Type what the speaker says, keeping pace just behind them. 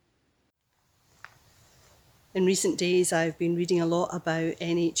In recent days, I've been reading a lot about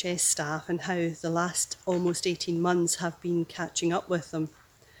NHS staff and how the last almost 18 months have been catching up with them.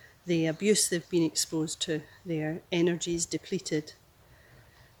 The abuse they've been exposed to, their energies depleted.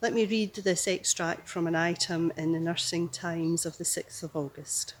 Let me read this extract from an item in the Nursing Times of the 6th of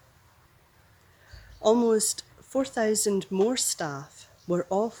August. Almost 4,000 more staff were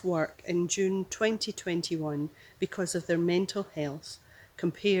off work in June 2021 because of their mental health,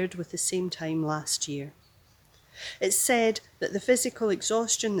 compared with the same time last year. It's said that the physical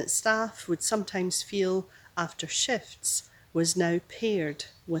exhaustion that staff would sometimes feel after shifts was now paired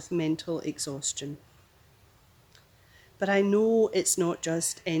with mental exhaustion. But I know it's not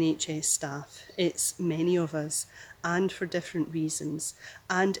just NHS staff, it's many of us, and for different reasons.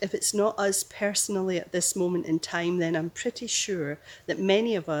 And if it's not us personally at this moment in time, then I'm pretty sure that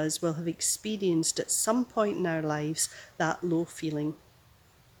many of us will have experienced at some point in our lives that low feeling.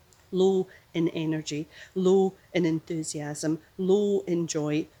 Low in energy, low in enthusiasm, low in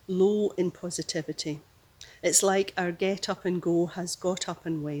joy, low in positivity. It's like our get up and go has got up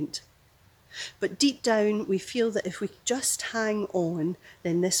and went. But deep down, we feel that if we just hang on,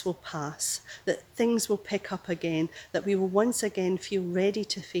 then this will pass, that things will pick up again, that we will once again feel ready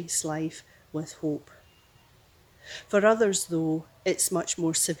to face life with hope. For others, though, it's much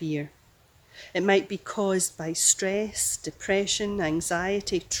more severe. It might be caused by stress, depression,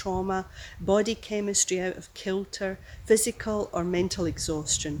 anxiety, trauma, body chemistry out of kilter, physical or mental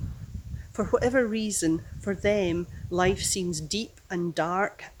exhaustion. For whatever reason, for them, life seems deep and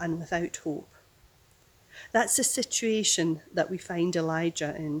dark and without hope. That's the situation that we find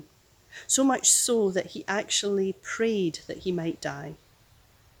Elijah in, so much so that he actually prayed that he might die.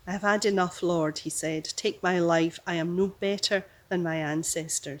 "I have had enough, Lord," he said. "Take my life. I am no better than my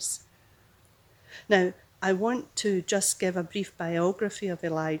ancestors." Now, I want to just give a brief biography of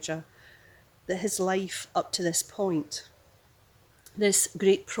Elijah, his life up to this point. This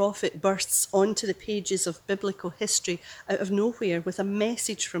great prophet bursts onto the pages of biblical history out of nowhere with a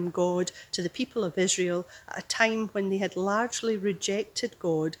message from God to the people of Israel at a time when they had largely rejected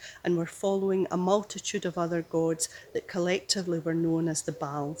God and were following a multitude of other gods that collectively were known as the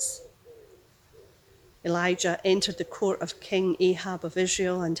Baals. Elijah entered the court of King Ahab of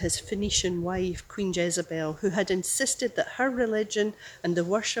Israel and his Phoenician wife, Queen Jezebel, who had insisted that her religion and the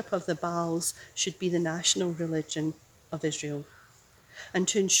worship of the Baals should be the national religion of Israel. And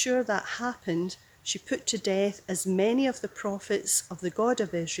to ensure that happened, she put to death as many of the prophets of the God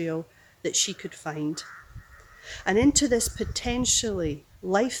of Israel that she could find. And into this potentially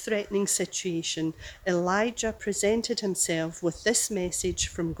life-threatening situation, Elijah presented himself with this message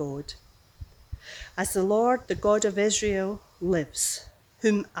from God. "As the Lord, the God of Israel, lives,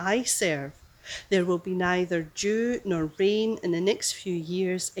 whom I serve, there will be neither dew nor rain in the next few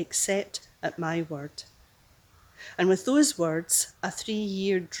years except at my word." And with those words, a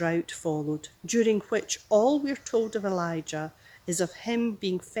 3-year drought followed, during which all we're told of Elijah is of him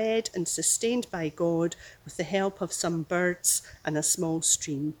being fed and sustained by God with the help of some birds and a small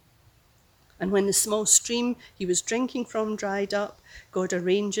stream. And when the small stream he was drinking from dried up, God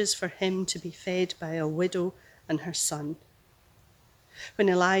arranges for him to be fed by a widow and her son. When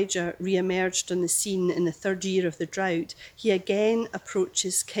Elijah re-emerged on the scene in the 3rd year of the drought, he again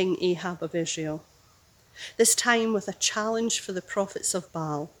approaches King Ahab of Israel. This time with a challenge for the prophets of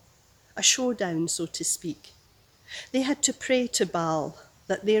Baal, a showdown, so to speak. They had to pray to Baal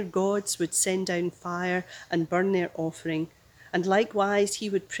that their gods would send down fire and burn their offering, and likewise he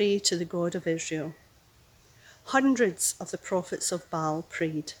would pray to the God of Israel. Hundreds of the prophets of Baal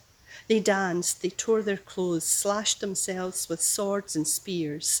prayed. They danced, they tore their clothes, slashed themselves with swords and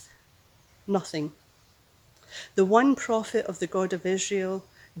spears. Nothing. The one prophet of the God of Israel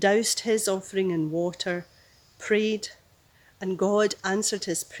doused his offering in water, prayed, and God answered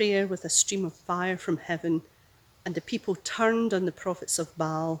his prayer with a stream of fire from heaven, and the people turned on the prophets of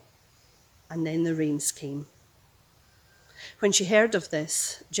Baal, and then the rains came. When she heard of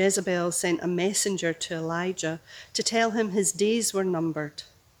this, Jezebel sent a messenger to Elijah to tell him his days were numbered.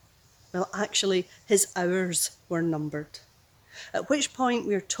 Well, actually, his hours were numbered. At which point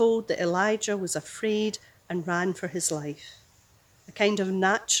we are told that Elijah was afraid and ran for his life. A kind of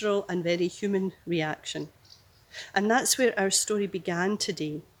natural and very human reaction. And that's where our story began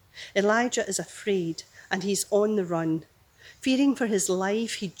today. Elijah is afraid and he's on the run. Fearing for his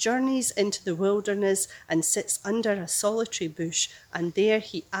life, he journeys into the wilderness and sits under a solitary bush, and there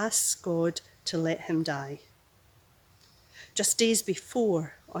he asks God to let him die. Just days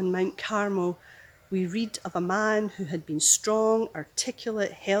before, on Mount Carmel, we read of a man who had been strong,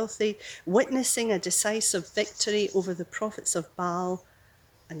 articulate, healthy, witnessing a decisive victory over the prophets of Baal,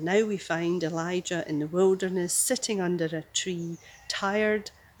 And now we find Elijah in the wilderness, sitting under a tree,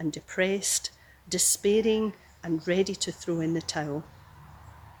 tired and depressed, despairing and ready to throw in the towel.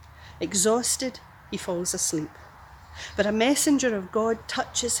 Exhausted, he falls asleep. But a messenger of God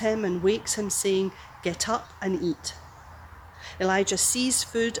touches him and wakes him, saying, "Get up and eat." Elijah sees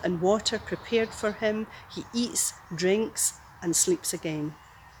food and water prepared for him. He eats, drinks, and sleeps again.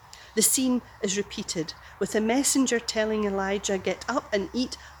 The scene is repeated, with the messenger telling Elijah, "Get up and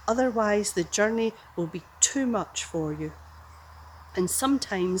eat, otherwise the journey will be too much for you." And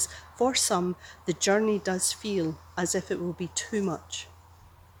sometimes, for some, the journey does feel as if it will be too much.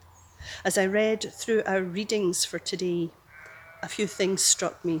 As I read through our readings for today, a few things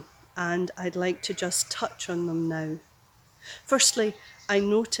struck me, and I'd like to just touch on them now. Firstly, I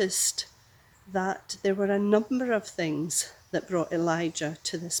noticed that there were a number of things that brought Elijah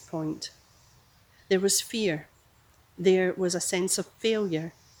to this point. There was fear. There was a sense of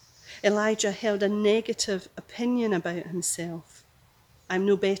failure. Elijah held a negative opinion about himself. "I'm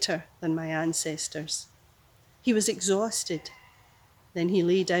no better than my ancestors." He was exhausted. Then he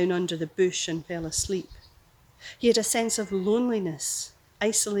lay down under the bush and fell asleep. He had a sense of loneliness,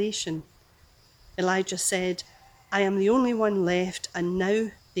 isolation. Elijah said, "I am the only one left, and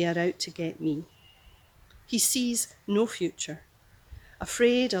now they are out to get me." He sees no future.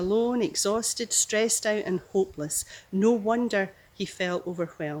 Afraid, alone, exhausted, stressed out, and hopeless. No wonder he felt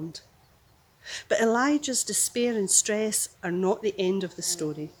overwhelmed. But Elijah's despair and stress are not the end of the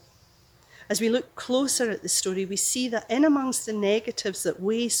story. As we look closer at the story, we see that in amongst the negatives that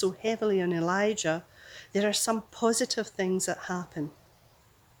weigh so heavily on Elijah, there are some positive things that happen.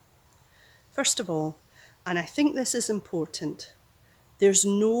 First of all, and I think this is important, there's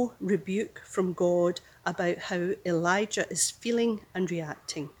no rebuke from God about how Elijah is feeling and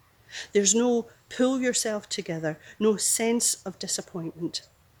reacting. There's no pull yourself together, no sense of disappointment.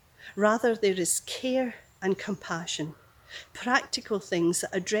 Rather, there is care and compassion, practical things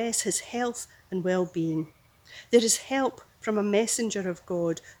that address his health and well-being. There is help from a messenger of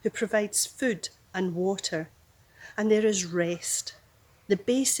God who provides food and water, and there is rest, the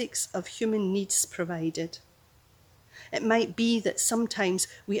basics of human needs provided. It might be that sometimes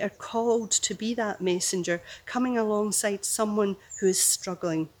we are called to be that messenger, coming alongside someone who is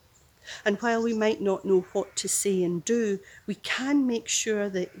struggling. And while we might not know what to say and do, we can make sure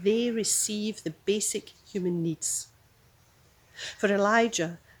that they receive the basic human needs. For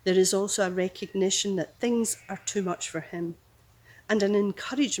Elijah, there is also a recognition that things are too much for him, and an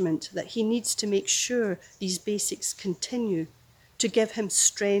encouragement that he needs to make sure these basics continue to give him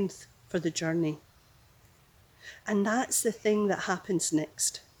strength for the journey. And that's the thing that happens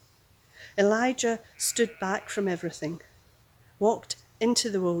next. Elijah stood back from everything, walked into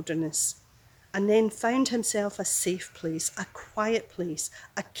the wilderness, and then found himself a safe place, a quiet place,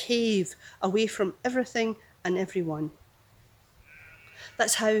 a cave away from everything and everyone.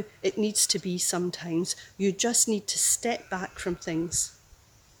 That's how it needs to be sometimes. You just need to step back from things.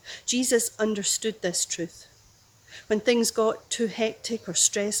 Jesus understood this truth. When things got too hectic or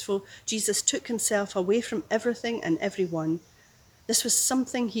stressful, Jesus took himself away from everything and everyone. This was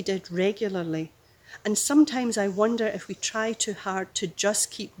something he did regularly. And sometimes I wonder if we try too hard to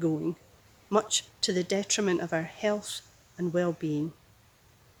just keep going, much to the detriment of our health and well-being.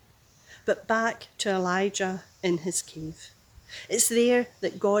 But back to Elijah in his cave. It's there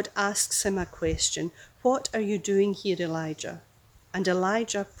that God asks him a question. "What are you doing here, Elijah?" And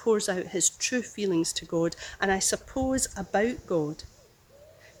Elijah pours out his true feelings to God, and I suppose about God.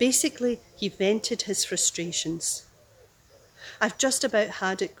 Basically, he vented his frustrations. "I've just about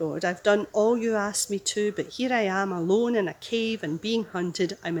had it, God. I've done all you asked me to, but here I am alone in a cave and being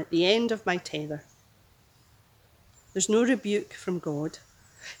hunted. I'm at the end of my tether." There's no rebuke from God.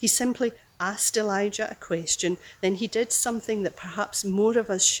 He simply asked Elijah a question, then he did something that perhaps more of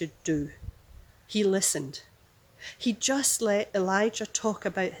us should do. He listened. He just let Elijah talk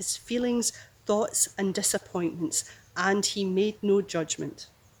about his feelings, thoughts, and disappointments, and he made no judgment.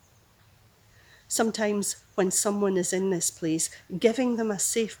 Sometimes when someone is in this place, giving them a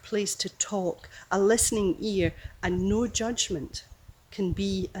safe place to talk, a listening ear, and no judgment can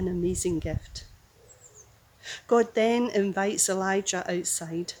be an amazing gift. God then invites Elijah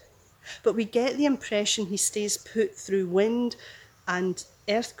outside, but we get the impression he stays put through wind and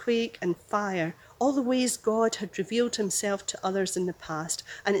earthquake and fire, all the ways God had revealed himself to others in the past,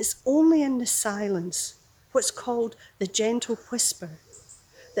 and it's only in the silence, what's called the gentle whisper,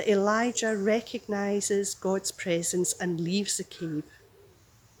 that Elijah recognizes God's presence and leaves the cave.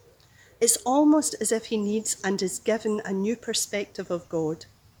 It's almost as if he needs and is given a new perspective of God.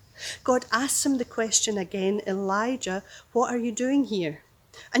 God asks him the question again, "Elijah, what are you doing here?"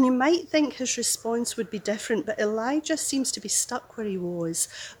 And you might think his response would be different, but Elijah seems to be stuck where he was.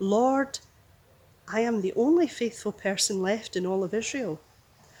 Lord, I am the only faithful person left in all of Israel.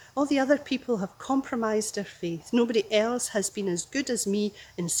 All the other people have compromised their faith. Nobody else has been as good as me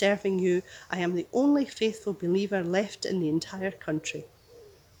in serving you. I am the only faithful believer left in the entire country.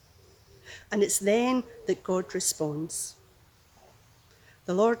 And it's then that God responds.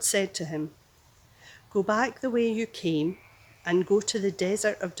 The Lord said to him, "Go back the way you came and go to the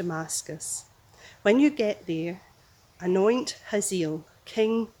desert of Damascus. When you get there, anoint Hazael,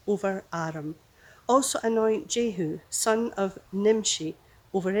 king over Aram. Also anoint Jehu, son of Nimshi,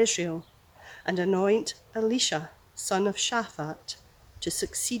 over Israel, and anoint Elisha, son of Shaphat, to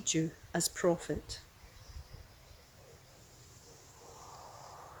succeed you as prophet."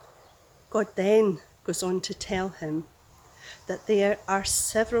 God then goes on to tell him that there are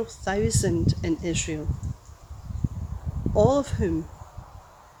several thousand in Israel, all of whom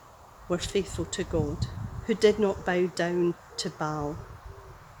were faithful to God, who did not bow down to Baal.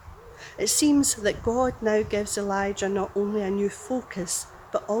 It seems that God now gives Elijah not only a new focus,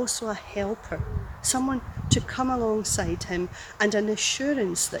 but also a helper, someone to come alongside him, and an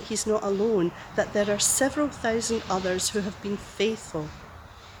assurance that he's not alone, that there are several thousand others who have been faithful.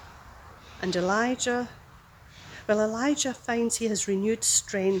 And Elijah finds he has renewed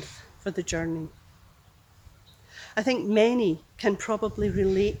strength for the journey. I think many can probably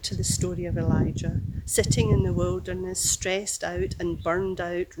relate to the story of Elijah, sitting in the wilderness, stressed out and burned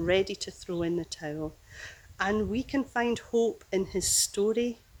out, ready to throw in the towel. And we can find hope in his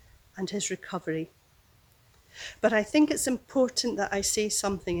story and his recovery. But I think it's important that I say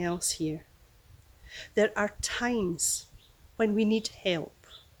something else here. There are times when we need help,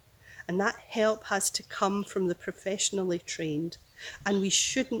 and that help has to come from the professionally trained, and we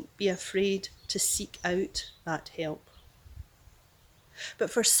shouldn't be afraid to seek out that help. But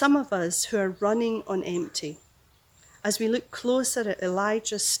for some of us who are running on empty, as we look closer at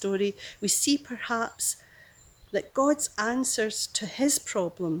Elijah's story, we see perhaps that God's answers to his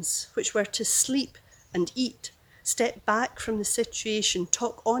problems, which were to sleep and eat, step back from the situation,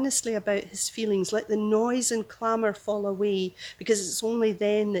 talk honestly about his feelings, let the noise and clamour fall away, because it's only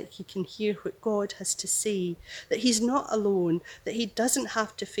then that he can hear what God has to say, that he's not alone, that he doesn't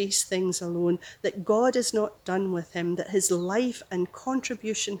have to face things alone, that God is not done with him, that his life and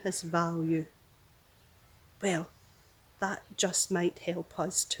contribution has value. Well, that just might help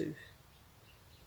us too.